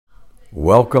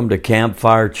Welcome to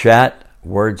Campfire Chat,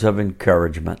 Words of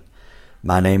Encouragement.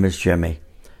 My name is Jimmy,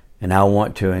 and I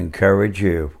want to encourage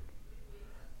you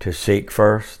to seek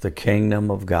first the kingdom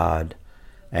of God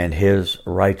and His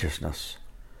righteousness,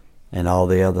 and all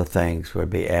the other things will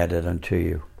be added unto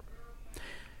you.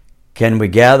 Can we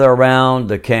gather around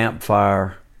the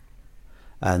campfire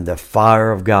and the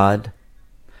fire of God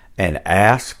and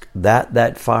ask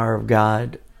that fire of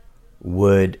God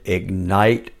would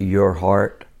ignite your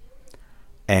heart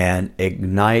and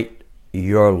ignite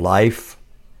your life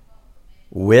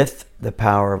with the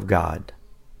power of God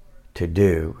to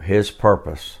do His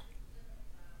purpose,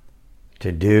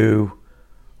 to do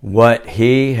what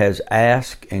He has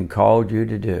asked and called you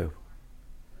to do?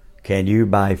 Can you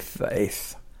by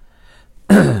faith,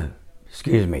 can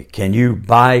you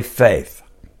by faith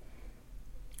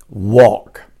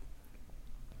walk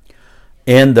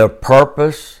in the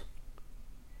purpose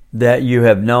that you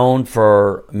have known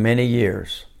for many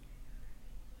years,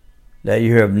 that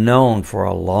you have known for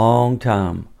a long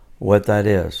time what that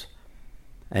is,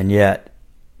 and yet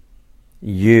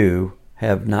you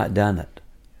have not done it?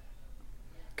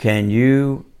 Can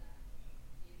you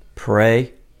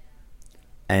pray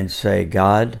and say,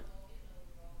 God,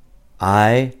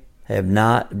 I have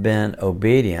not been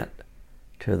obedient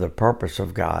to the purpose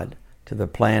of God, to the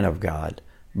plan of God,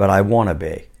 but I want to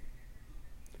be.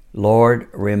 Lord,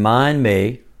 remind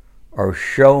me or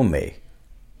show me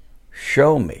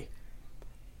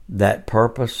that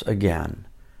purpose again.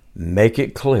 Make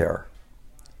it clear,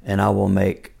 and I will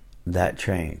make that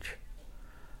change.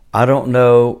 I don't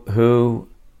know who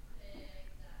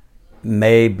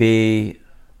may be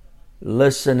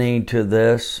listening to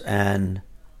this and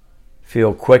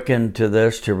feel quickened to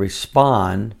this to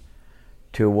respond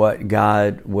to what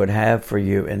God would have for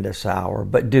you in this hour,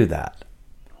 but do that.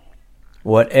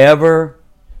 Whatever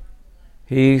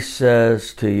He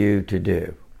says to you to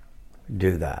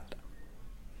do that.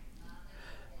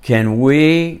 Can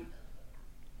we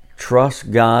trust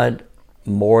God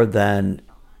more than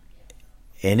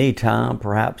any time,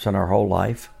 perhaps in our whole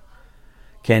life?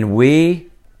 Can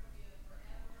we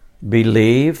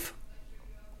believe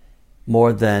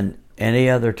more than any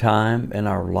other time in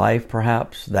our life,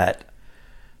 perhaps, that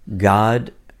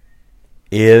God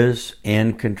is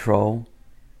in control?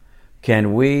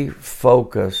 Can we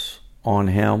focus on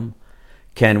Him?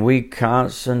 Can we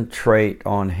concentrate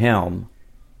on Him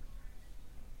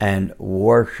and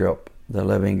worship the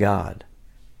living God?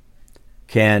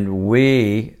 Can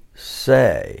we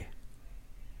say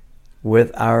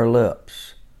with our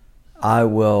lips, I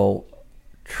will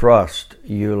trust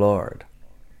you, Lord.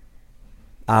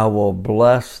 I will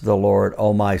bless the Lord,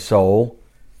 O my soul,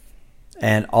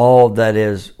 and all that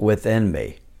is within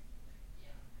me.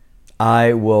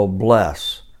 I will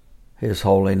bless His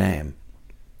holy name.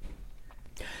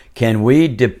 Can we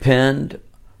depend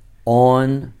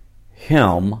on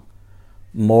Him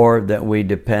more than we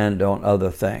depend on other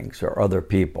things or other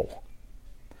people?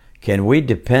 Can we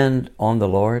depend on the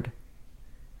Lord?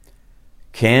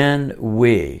 Can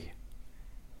we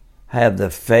have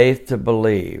the faith to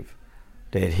believe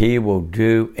that He will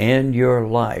do in your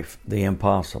life the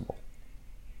impossible?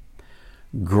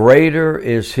 Greater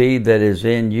is He that is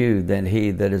in you than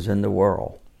he that is in the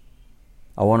world.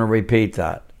 I want to repeat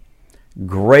that.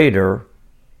 Greater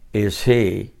is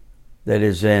He that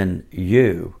is in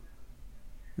you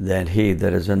than he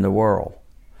that is in the world.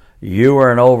 You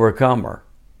are an overcomer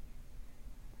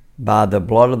by the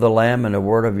blood of the Lamb and the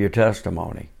word of your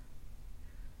testimony.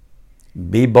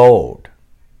 Be bold.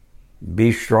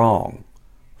 Be strong,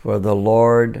 for the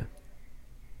Lord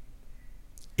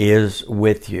is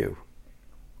with you.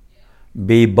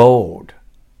 Be bold.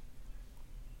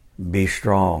 Be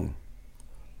strong.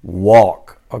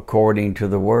 Walk according to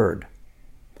the word.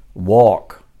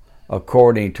 Walk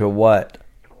according to what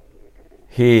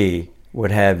He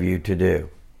would have you to do.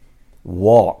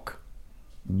 Walk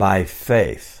by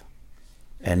faith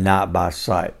and not by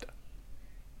sight.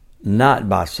 Not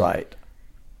by sight.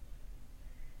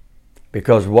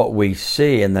 Because what we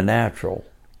see in the natural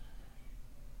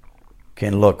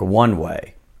can look one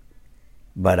way,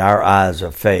 but our eyes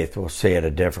of faith will see it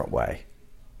a different way.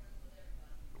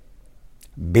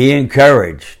 Be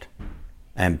encouraged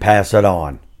and pass it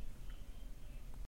on.